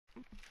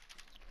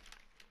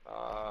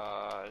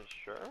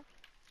Sure.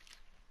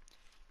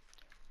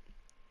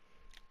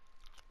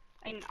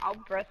 I mean, I'll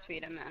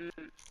breastfeed him and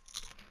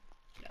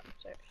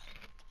downstairs.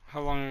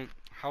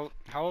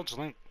 How old's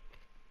Link?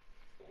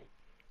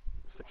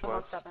 6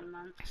 Almost months. 7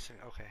 months.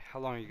 Okay, how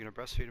long are you gonna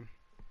breastfeed him?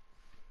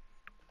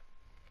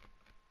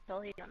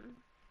 Till he's done.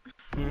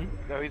 Hmm?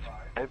 No, he's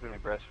 5 and we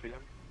breastfeed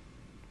him.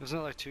 Isn't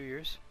it like 2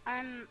 years?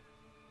 I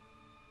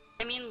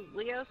mean,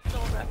 Leo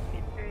still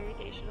breastfeeds very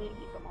occasionally.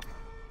 He's almost.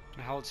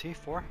 And how old's he?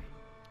 4?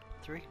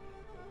 3?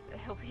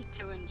 He'll be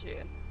 2 in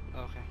June.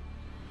 Okay.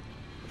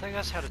 I thought you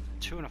guys had a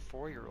 2 and a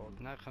 4-year-old.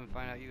 Now come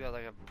find out you got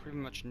like a pretty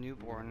much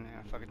newborn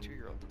and a fucking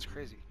 2-year-old. That's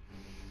crazy.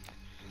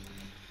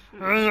 You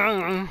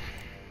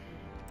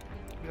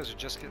guys are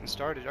just getting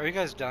started. Are you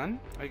guys done?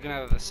 Are you gonna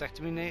have a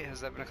vasectomy, Nate?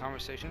 Has that been a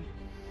conversation?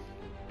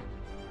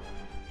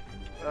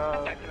 I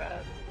talked about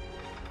it,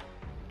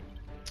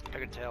 I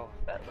could tell.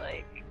 but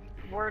like,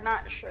 we're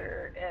not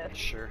sure if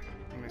Sure.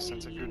 It makes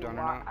sense if you're we done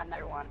or want not.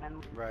 another one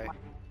in Right. like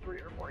 3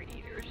 or 4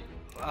 years.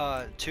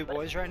 2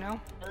 boys right now?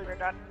 We're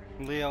done.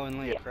 Leo and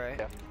Leah, right?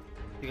 Yeah.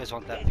 You guys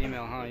want that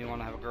female, huh? You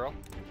want to have a girl?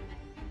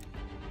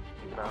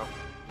 No.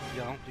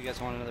 Yo, you guys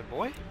want another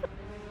boy?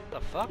 The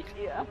fuck?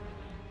 Yeah.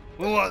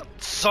 We want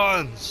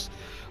sons!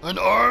 An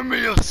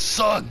army of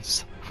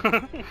sons!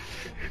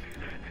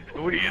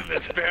 We in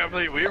this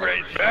family, we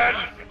raise men!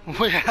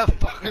 We have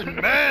fucking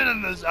men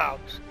in this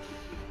house!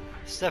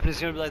 Stephanie's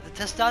gonna be like, the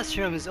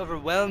testosterone is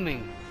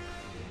overwhelming.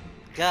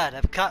 God,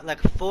 I've caught like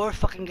 4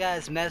 fucking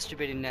guys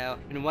masturbating now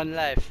in one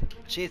life.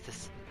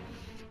 Jesus.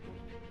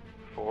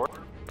 4?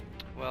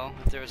 Well,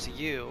 if there was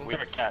you... We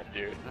have a cat,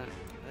 dude.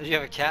 You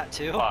have a cat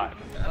too? 5.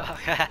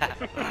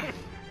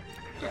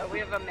 Yeah, we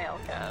have a male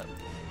cat.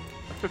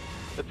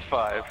 It's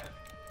 5.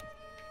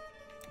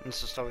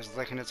 It's just always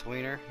licking its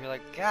wiener. You're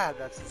like, God,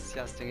 that's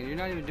disgusting. And you're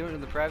not even doing it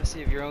in the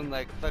privacy of your own,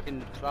 like,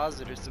 fucking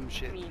closet or some I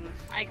shit. mean,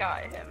 I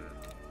got him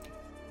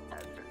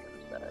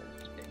circumcised.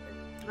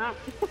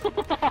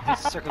 No.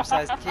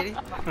 Circumcised kitty?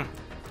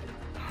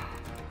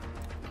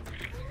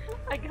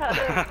 I got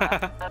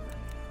him.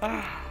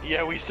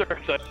 Yeah, we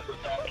circumcised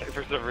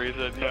for some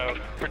reason, yeah.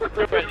 We're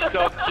Jewish,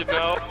 don't you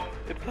know?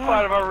 It's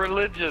part of our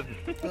religion.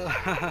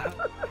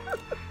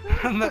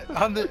 on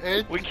the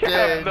 8th We can't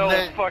have no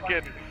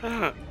fucking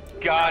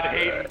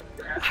God-hating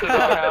in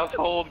our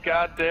household,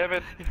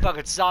 goddammit. You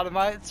fucking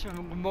sodomites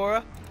from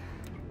Gomorrah.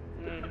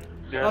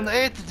 Yeah. On the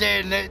 8th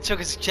day, Nate took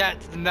his cat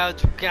to the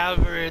Mount of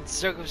Calvary and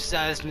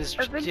circumcised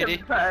Mr. Kitty.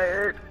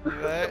 tired.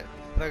 Right?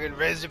 Fucking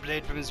razor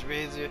blade from his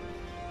razor.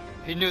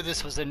 He knew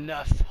this was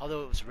enough,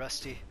 although it was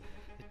rusty.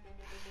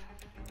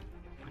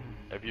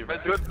 Have you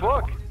read a good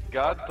book?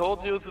 God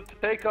told you to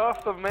take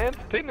off the man's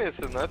penis,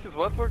 and that is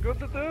what we're going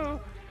to do.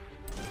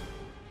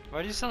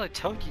 Why do you sound like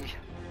Toki?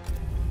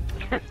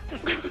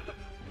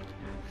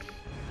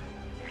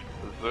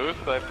 Zeus,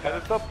 I've had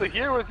it up to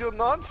here with your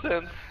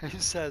nonsense. He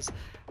says,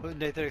 with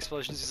Nathan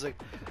Explosions, he's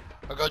like,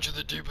 I got you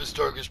the deepest,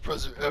 darkest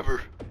present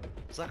ever.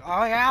 It's like,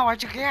 oh yeah,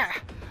 what'd you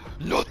get?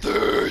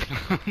 Nothing!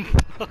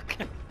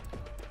 Okay.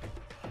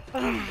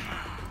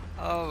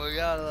 Oh my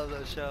god, I love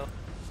that show.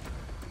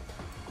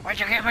 What'd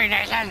you get me,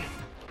 Nathan?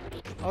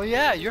 Oh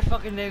yeah, your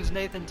fucking name's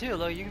Nathan too.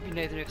 Look, you could be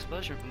Nathan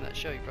Explosion from that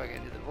show. You probably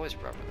can't do the voice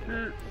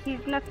properly.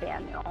 He's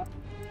Nathaniel.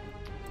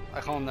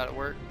 I call him that at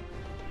work.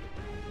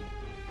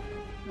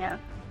 Yeah.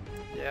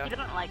 Yeah. He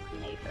doesn't like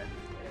Nathan.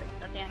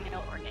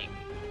 Nathaniel or Nate.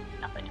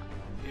 Nathaniel.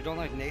 You don't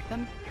like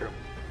Nathan? True.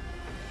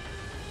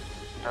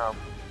 No.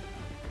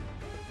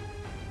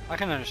 I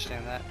can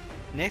understand that.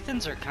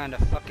 Nathans are kind of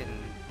fucking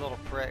little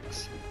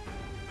pricks.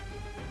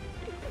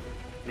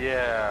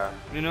 Yeah.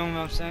 You know what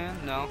I'm saying?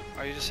 No?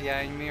 Are you just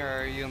yaying me or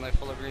are you in like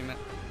full agreement?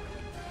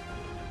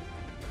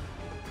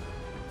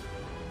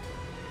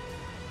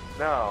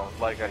 No,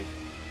 like I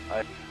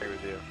agree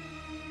with you.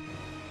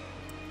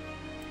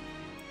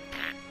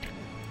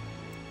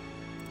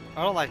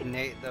 I don't like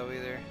Nate though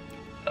either.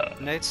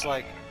 Nate's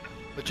like,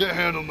 I can't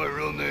handle my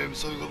real name,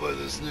 so I go by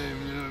this name,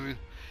 you know what I mean?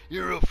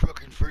 You're a real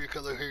fucking freak, I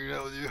like hanging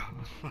out with you.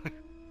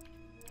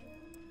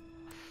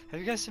 Have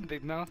you guys seen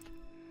Big Mouth?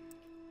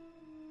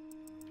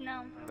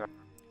 No.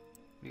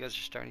 You guys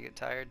are starting to get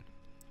tired.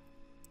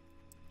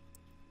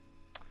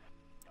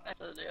 I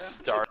still do.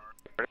 Start.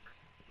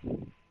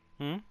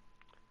 Hmm?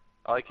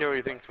 I like how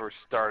he thinks we're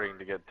starting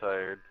to get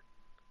tired.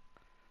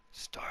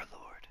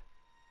 Star-Lord.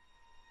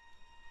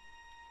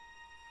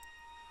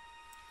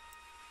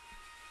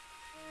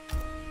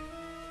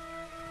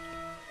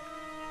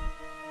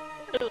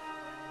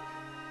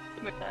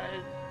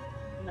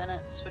 And then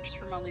it switched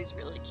from all these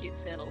really cute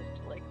sandals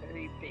to like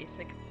very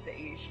basic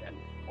beige and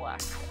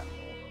black sandals.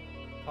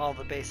 All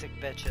the basic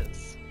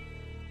bitches.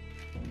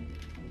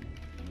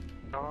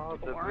 All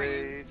the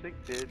Boring.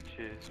 basic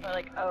bitches. They're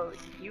like, oh,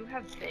 you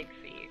have big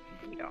feet.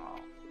 We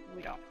don't.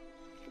 We don't.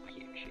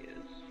 Cute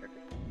shoes for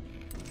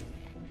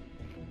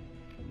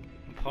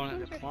Opponent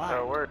Those are declined.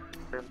 Oh, we're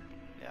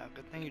Yeah,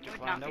 good thing you would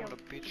declined. not I be would have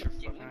able beat to your do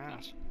fucking anything.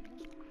 ass.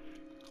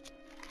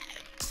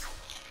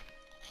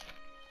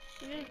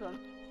 It is one.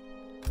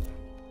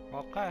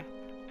 Okay.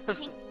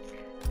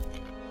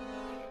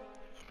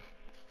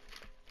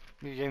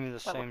 You gave me the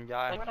same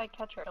Why guy. would I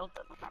catch her killed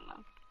them from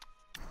them?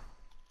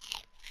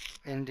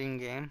 Ending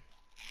game.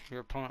 Your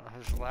opponent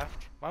has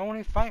left. Why won't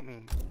he fight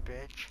me,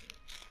 bitch?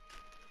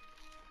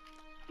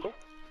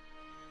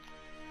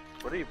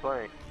 What are you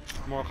playing?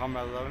 Mortal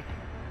Kombat 11.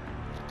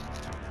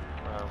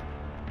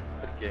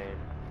 Good game.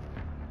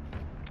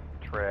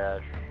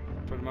 Trash.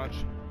 Pretty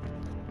much.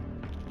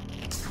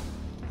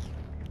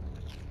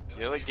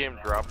 You know that game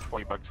dropped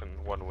 $20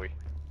 in 1 week.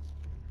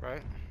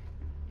 Right?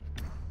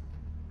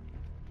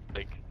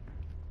 Like,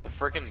 the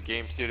frickin'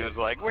 game studio's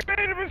like, we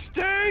made a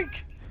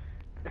mistake!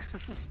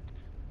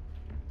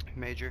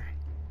 Major.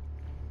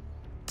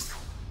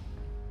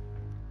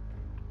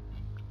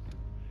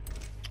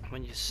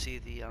 When you see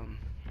the,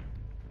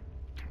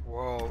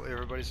 whoa,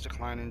 everybody's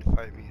declining to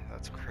fight me.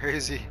 That's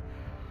crazy.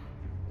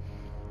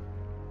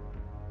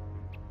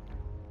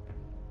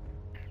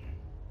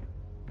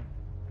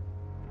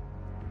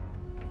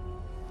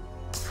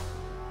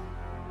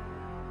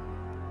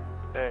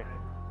 Hey.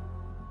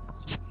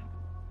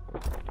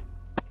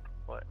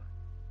 What?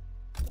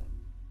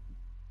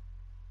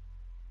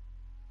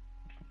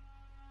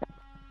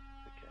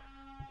 Okay.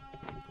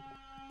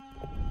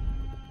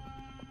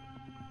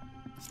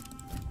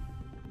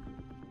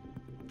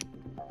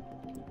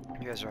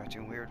 You guys are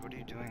acting weird. What are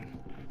you doing?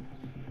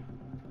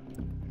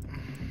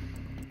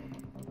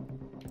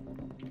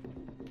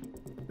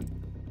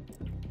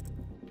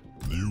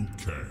 Liu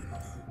Kang.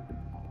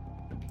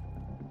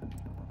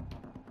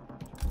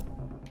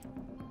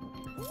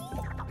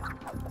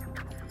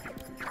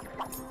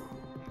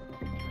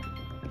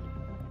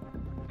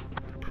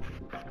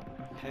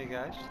 Hey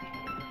guys.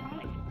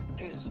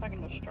 Dude, this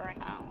fucking destroy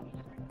house.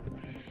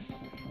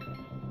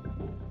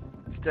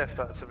 Steph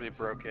thought somebody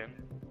broke in.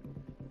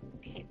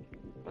 He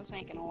was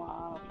making a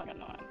lot of fucking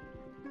noise.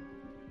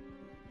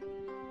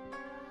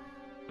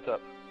 What's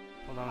up?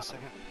 Hold on a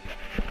second.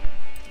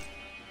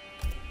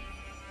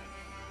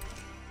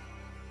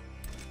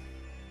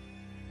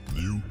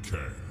 Liu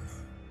Kang.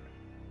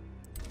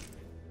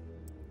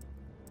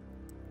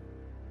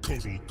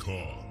 Kotal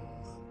Khan.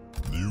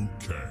 Liu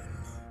Kang.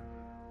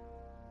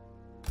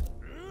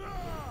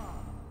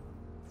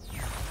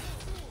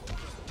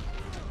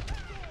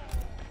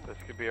 This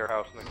could be our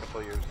house in a couple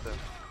of years then.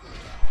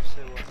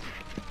 Say what?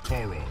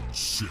 Karon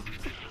Ship.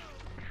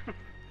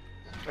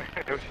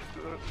 I was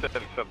just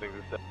said something to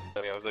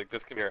Stephanie. I was like,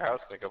 this could be our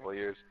house in a couple of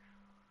years.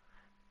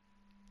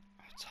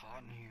 It's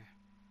hot in here.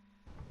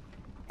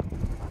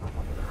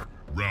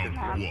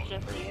 Round It's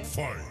just one. you.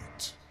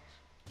 Fight.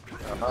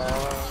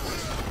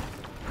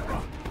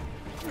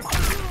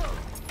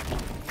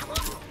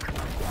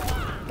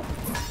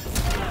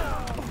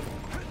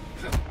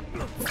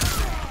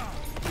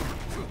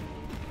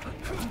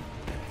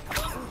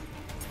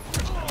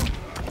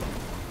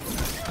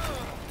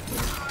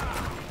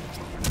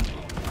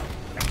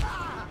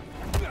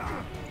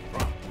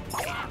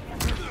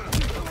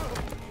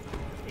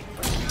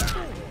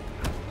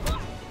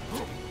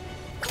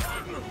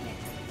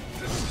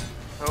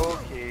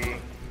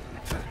 Okay.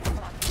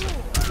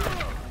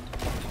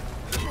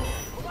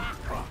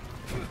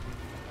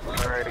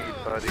 Alrighty,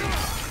 buddy.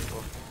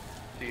 We'll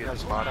see you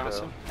guys tomorrow.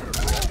 bouncing?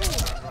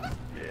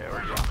 Yeah,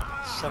 we're good.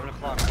 7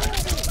 o'clock.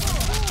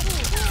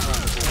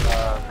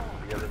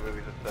 The other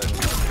movies are set.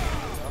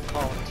 I'll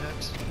call it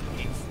text.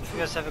 You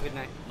guys have a good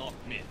night.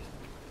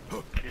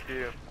 You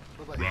too.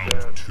 Bye-bye.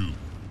 Round two.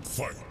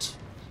 Fight.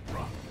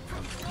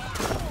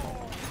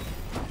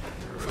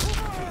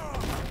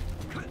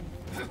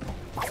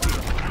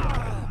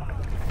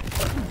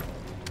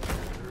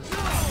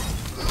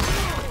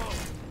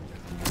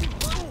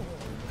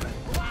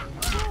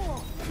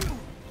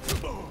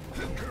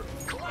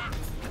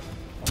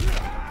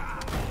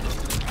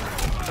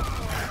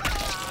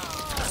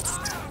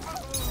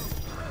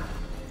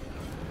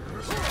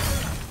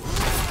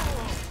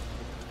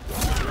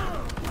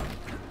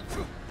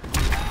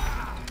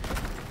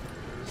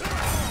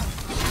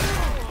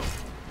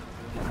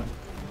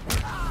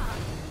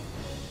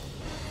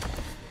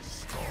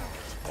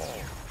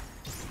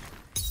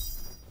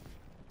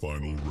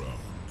 Final round.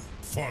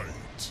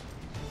 Fight.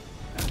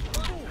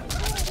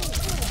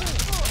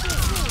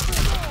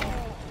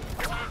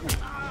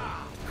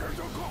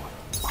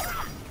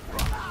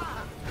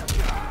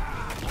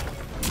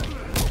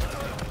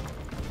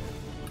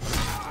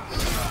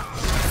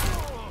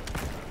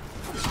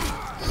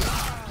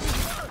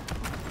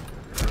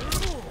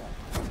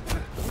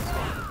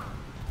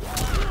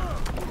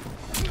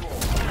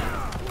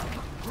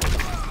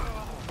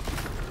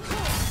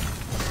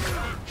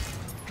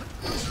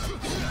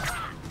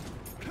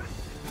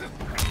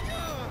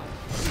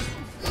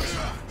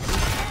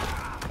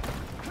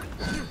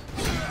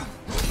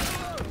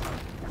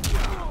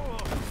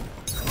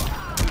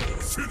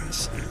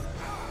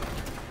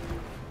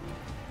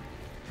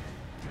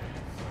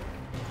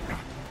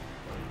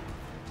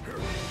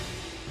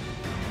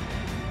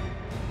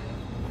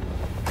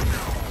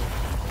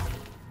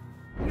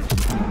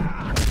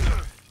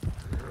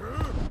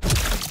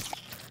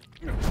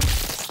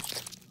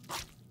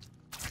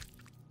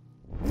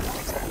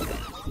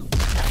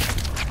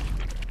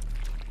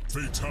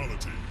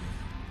 Fatality.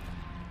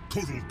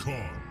 Kotal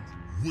Khan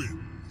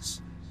wins.